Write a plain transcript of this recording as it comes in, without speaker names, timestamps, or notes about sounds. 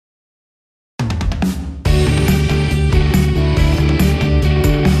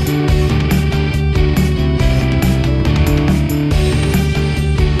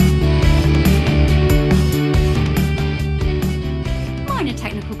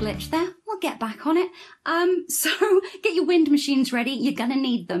glitch there. We'll get back on it. So get your wind machines ready. You're gonna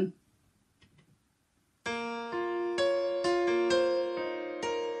need them.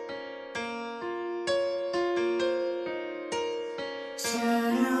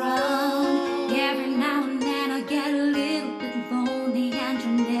 Turn around. Every now and then I get a little bit lonely and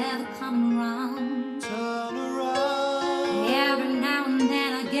you're never coming around. Turn around. Every now and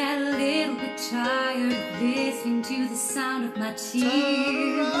then I get a little bit tired of listening to the sound of my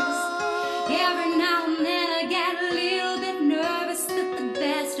tears. Every now and then I get a little bit nervous that the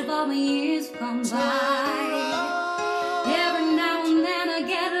best of all my years come by. Every now and then I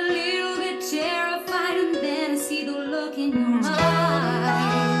get a little bit terrified, and then I see the look in your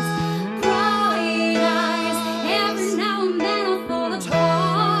eyes, bright eyes. Every now and then I fall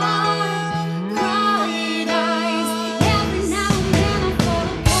apart, bright eyes. Every now and then I fall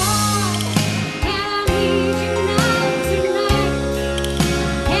apart, and I need you now tonight,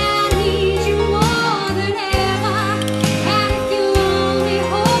 and I need you more than ever. And if you only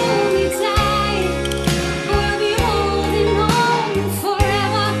hold me tight, we'll be holding on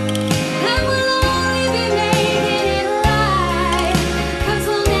forever, and we'll only be making it right, 'cause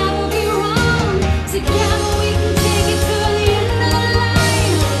we'll never be wrong. Together we can take it to the end of the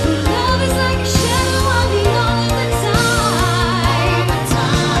line. Love is like a shadow on me all of the time.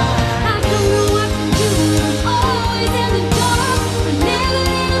 I don't know what to do, I'm always in the dark. We're living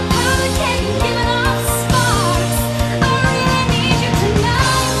in a powder keg and giving off sparks. I really need you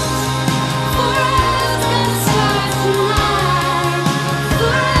tonight. Forever's gonna start tonight.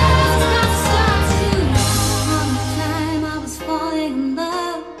 Forever's gonna start tonight. All the time I was falling in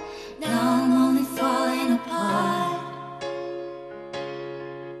love, now I'm only falling apart.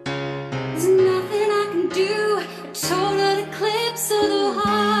 There's nothing I can do, a total eclipse of the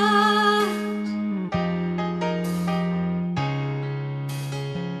heart.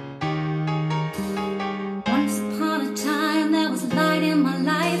 Once upon a time there was light in my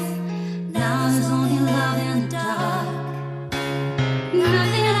life, now there's only love in the dark.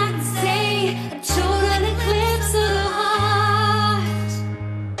 Nothing I can say, a total eclipse of the heart.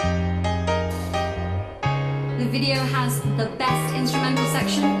 The video has the best instrumental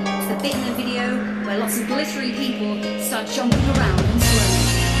section. It's the bit in the video where lots of glittery people start jumping around and swirling.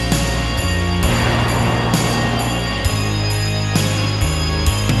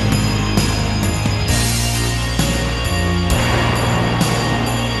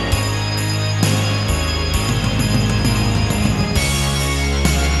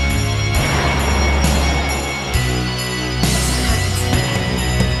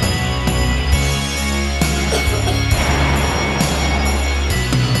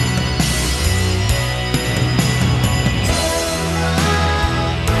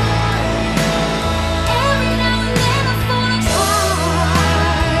 Every now and then I fall apart.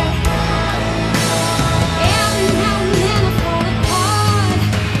 Every now and then I fall apart,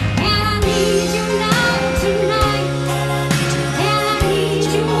 and I need you now tonight, and I need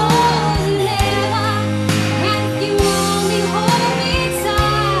you more than ever. And if you only hold me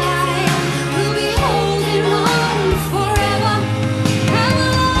tight, we'll be holding on forever, and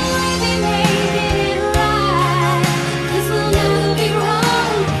we'll only be making it right, 'cause we'll never be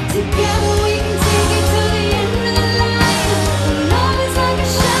wrong. Together we can take it to the end of the line. Love is like a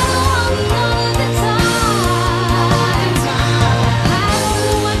shadow on me all of the time. I don't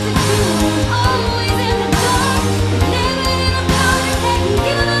know what to do, I'm always in the dark. Living in a powder keg and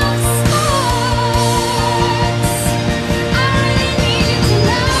giving off sparks. I really need you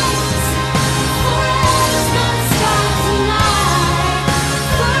tonight. Forever's gonna start tonight.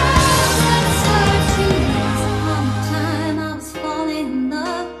 Forever's gonna start tonight. All the time I was falling in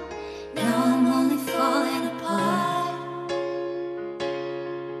love, now I'm only falling apart.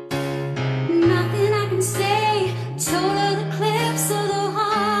 Nothing I can say, total eclipse of the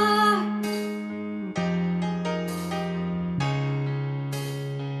heart.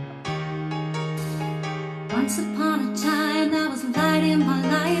 Once upon a time there was light in my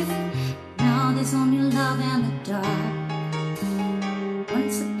life, now there's only love in the dark.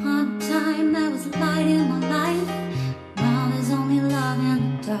 Once upon a time there was light in my life, now there's only love in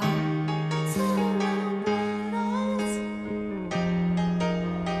the dark.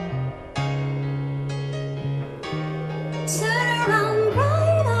 Turn around,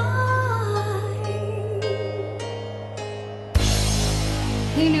 bright eyes.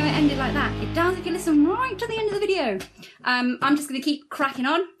 Who knew it ended like that? It does if you listen right to the end of the video. I'm just going to keep cracking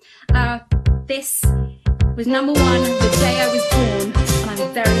on. This was number one the day I was born, and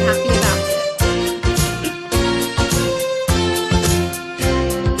I'm very happy about it.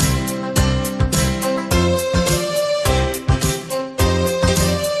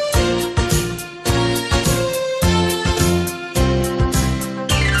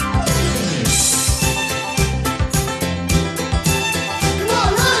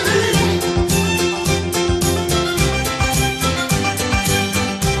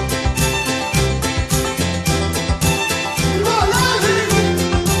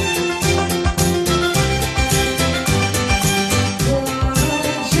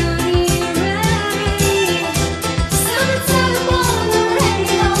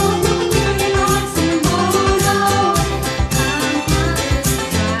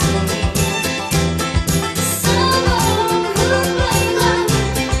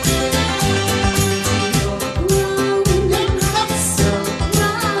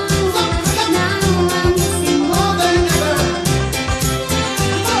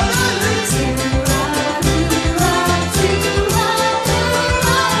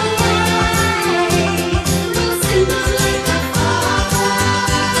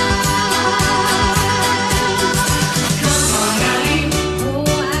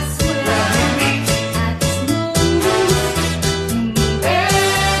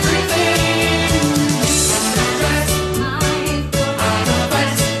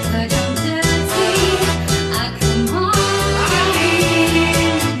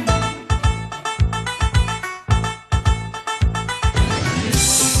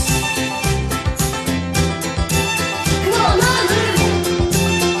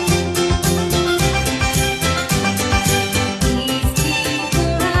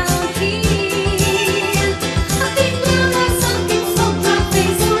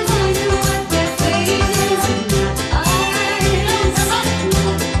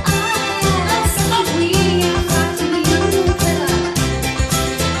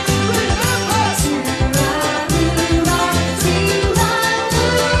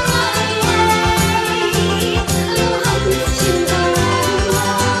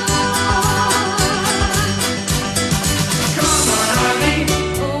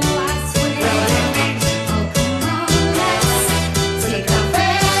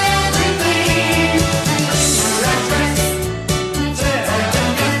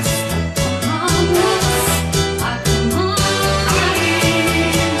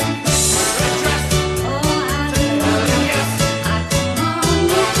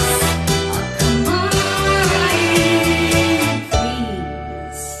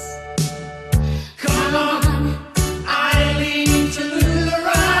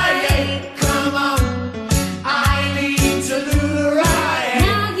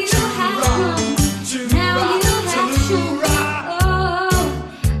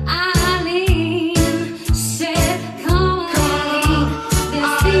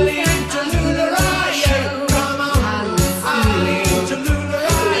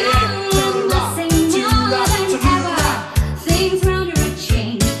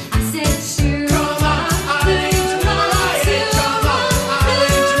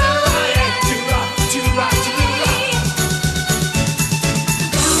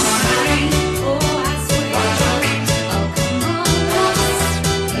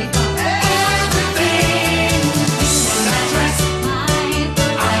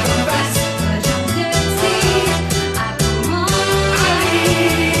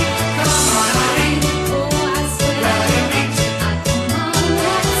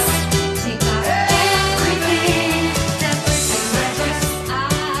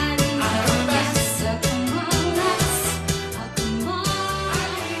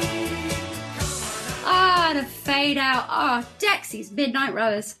 these Midnight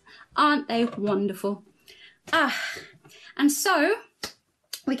Rowers. Aren't they wonderful? And so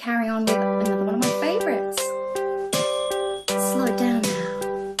we carry on with another one of my favourites. Slow it down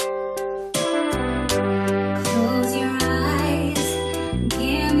now. Close your eyes,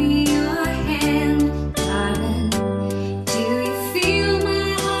 give me your hand, darling. Do you feel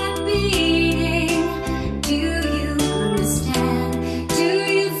my heart beating? Do you understand? Do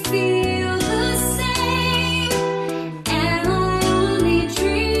you feel the same? Am I only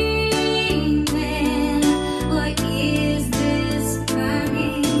dreaming? Or is this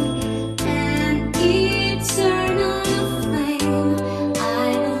burning an eternal flame? I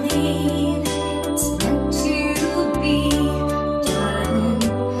believe it's meant to be, darling.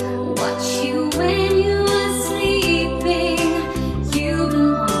 Watch you when you are sleeping. You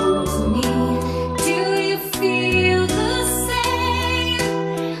belong to me. Do you feel the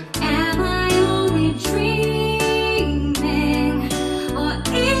same? Am I only dreaming? Or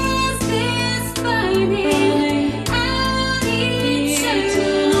is this burning an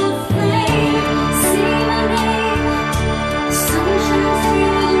eternal flame? Say my name, sunshine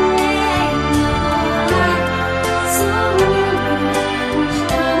through the rain. So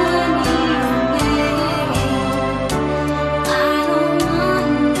much I don't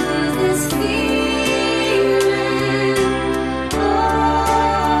want to lose this feeling.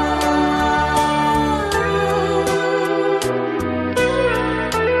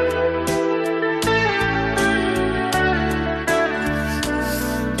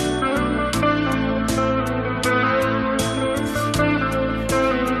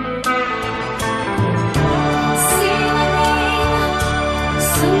 Say my name,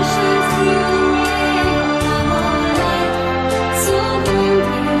 sunshine through the rain. So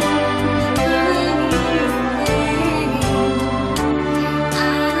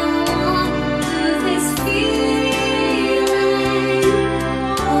I don't want to lose this feeling.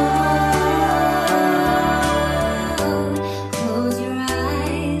 Close your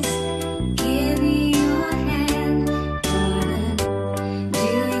eyes, give me your hand, darling. Do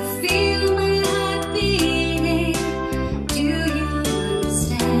you feel my heart beating? Do you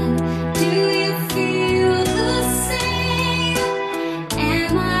understand? Do you feel the same?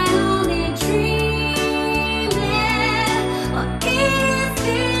 Am I only dreaming? Or is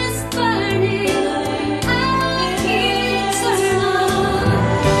this burning an eternal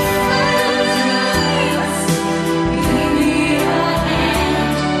flame? Give me your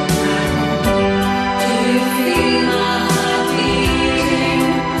hand. Do you feel my heart beating?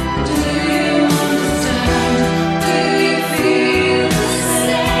 Do you understand? Do you feel the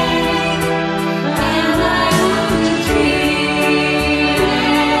same? Am I only dreaming?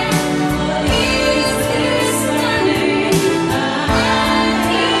 Or is this burning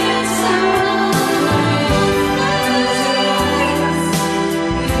an eternal flame?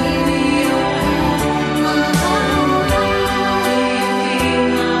 Give me your hand.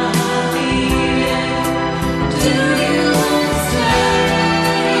 Do you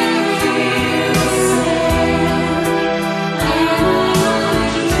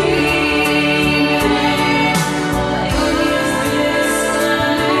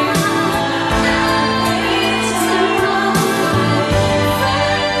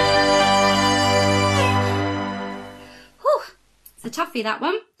It's a toughie, that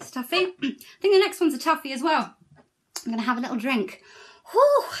one. It's a toughie. I think the next one's a toughie as well. I'm gonna have a little drink.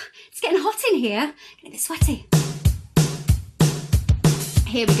 Whew, it's getting hot in here. Getting a bit sweaty.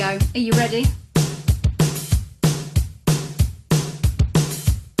 Here we go. Are you ready?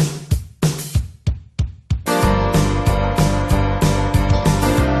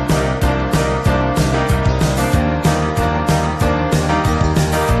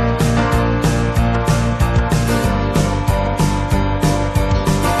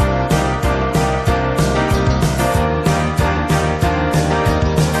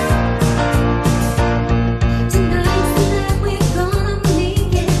 Tonight's the night we're gonna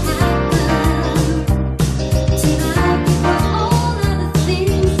make it happen.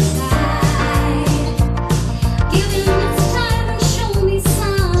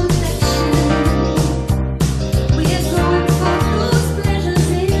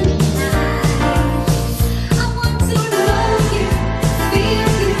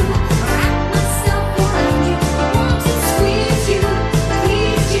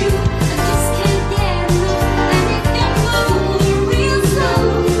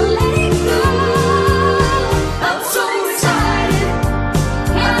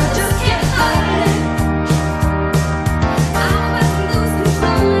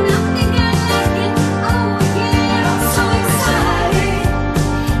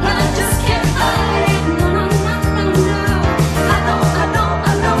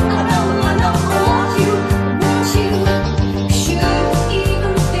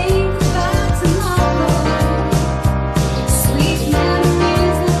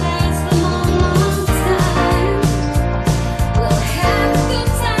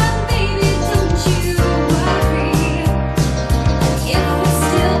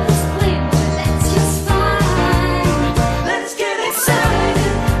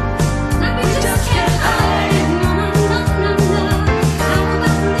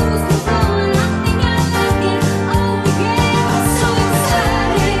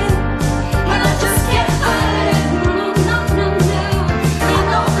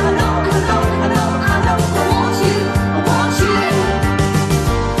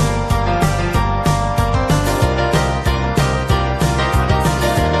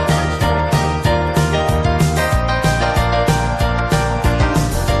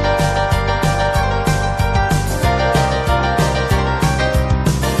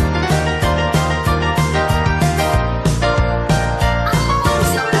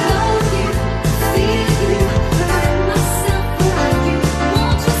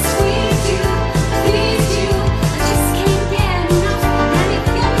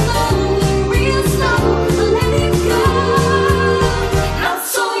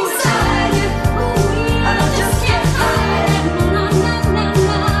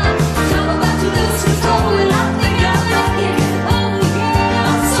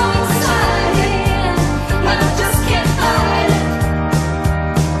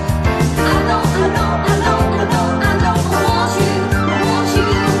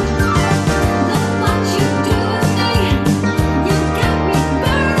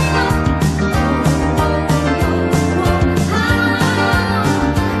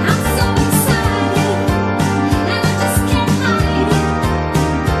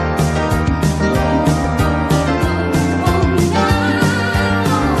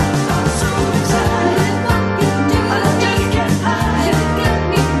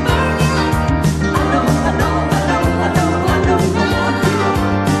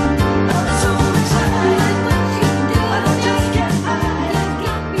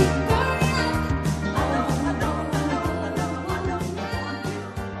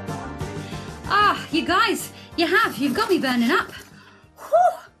 burning up.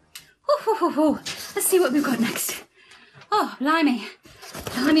 Whew. Whew, whew, whew, whew. Let's see what we've got next. Oh, blimey.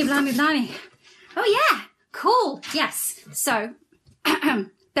 Blimey, blimey, blimey. Oh, yeah. Cool. Yes. So,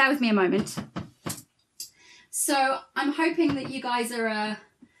 bear with me a moment. So, I'm hoping that you guys are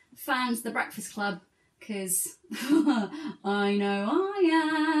fans of The Breakfast Club, because I know I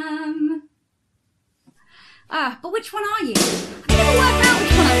am. But which one are you? I can never work out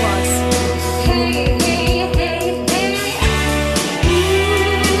which one I was. Hey, hey, hey, hey.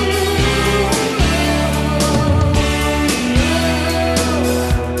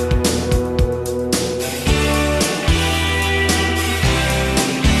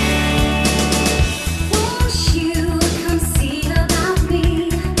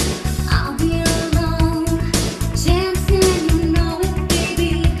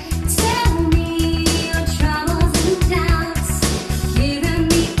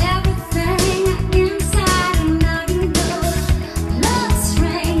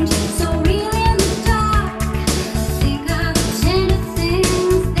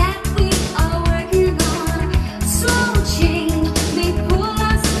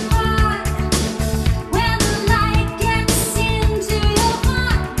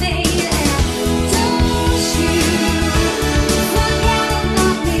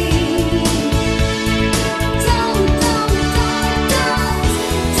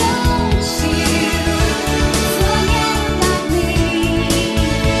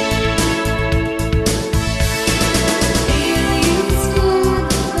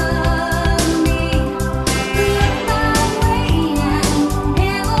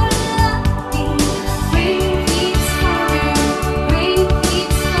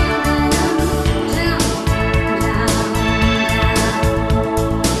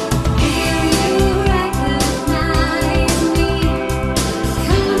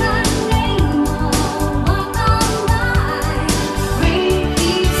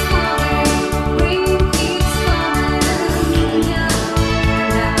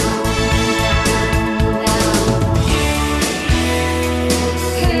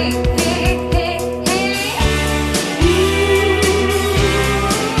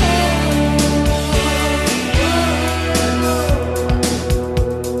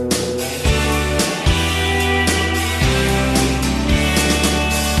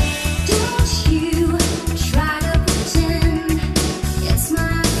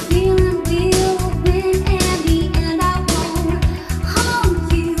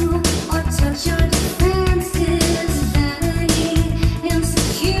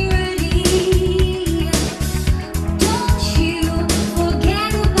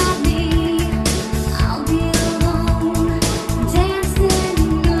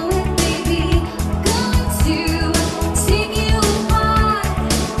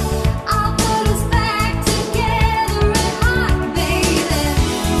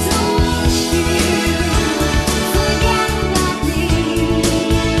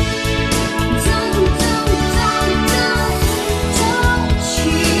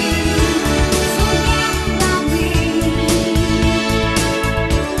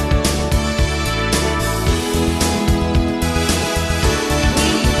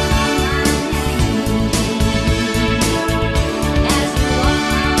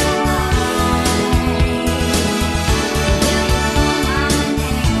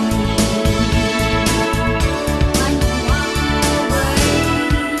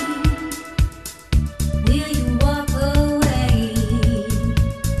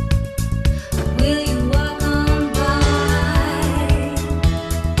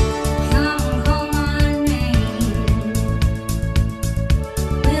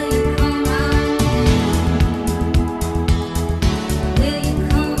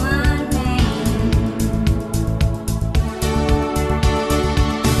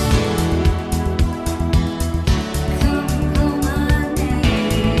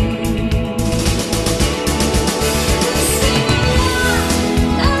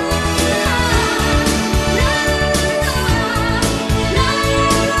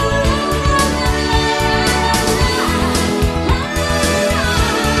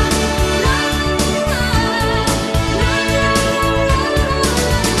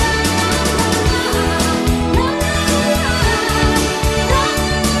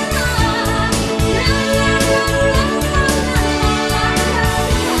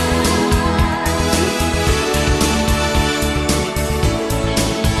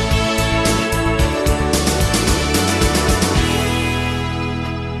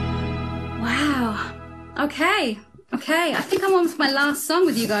 Okay, okay. I think I'm on with my last song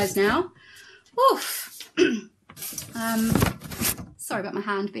with you guys now. Oof. Sorry about my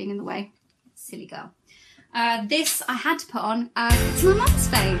hand being in the way. Silly girl. This I had to put on. It's my mum's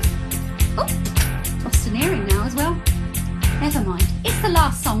fave. Oh, lost an earring now as well. Never mind. It's the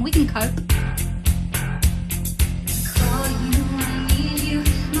last song. We can cope. Call you, I need you.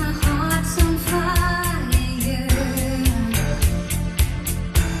 My heart's on fire.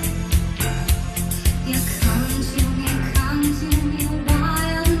 You come to me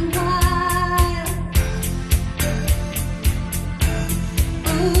wild and wild.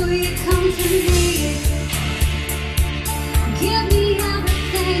 Oh, you come to me. Give me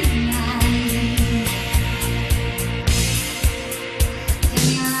everything I need. Give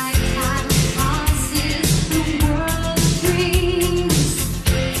me a lifetime of promises, the world of dreams.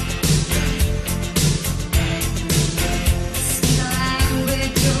 Speak a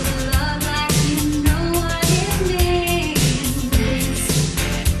language of love like you know what it means.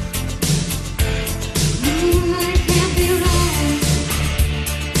 I can't be wrong.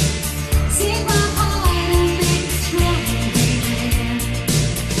 Take my heart and make it strong, baby.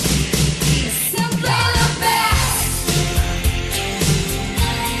 You're simply the best,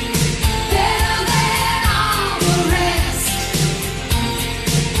 better than all the rest,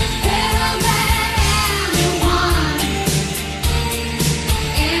 better than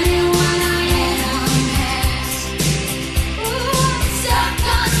anyone I ever met. Ooh, I'm stuck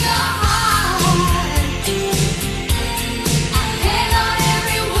on your heart. I hang on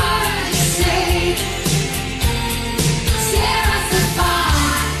every word you say. Tear us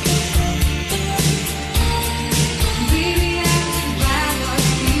apart. Baby, I would rather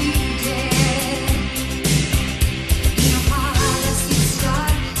be dead. In your heart, I see the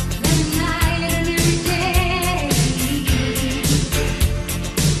start of every night and every day.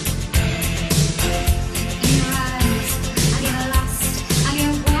 In your eyes, I get lost, I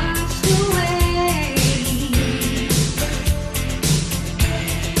get washed away.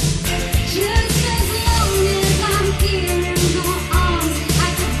 Just as long as I'm here in your arms, I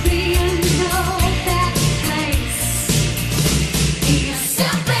could be in no better place. You're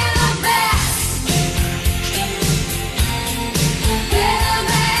simply the best, better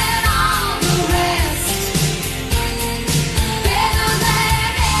than all the rest, better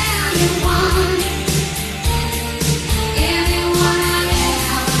than anyone I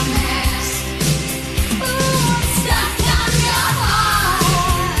ever met. Ooh, I'm stuck on your heart.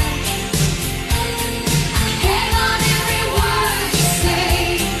 Hang on every word you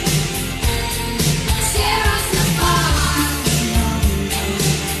say. Tear us apart.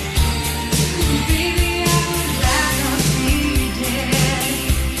 Baby, I would rather be dead.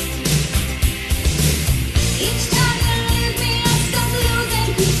 Each time you leave me, I start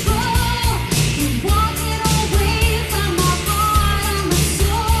losing control. You're walking away from my heart and my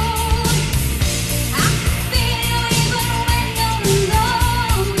soul. I can feel even when you're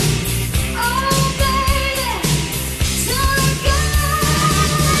alone. Oh, baby, don't let go.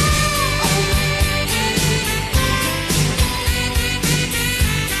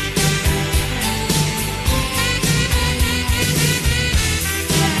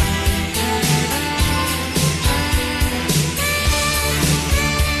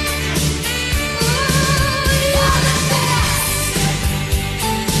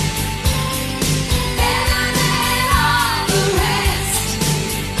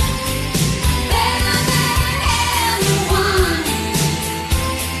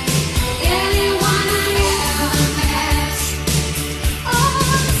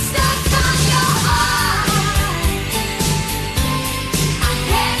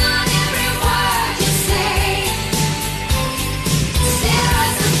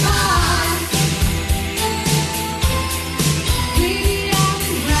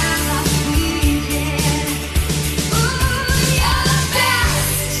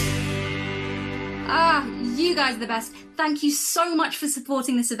 You guys are the best. Thank you so much for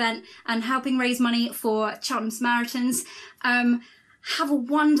supporting this event and helping raise money for Cheltenham Samaritans. Have a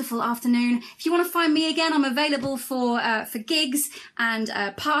wonderful afternoon. If you want to find me again, I'm available for gigs and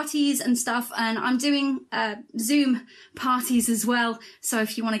parties and stuff, and I'm doing Zoom parties as well. So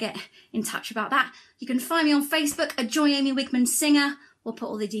if you want to get in touch about that, you can find me on Facebook at Joy Amy Wigman Singer. We'll put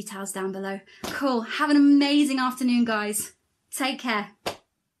all the details down below. Cool. Have an amazing afternoon, guys. Take care.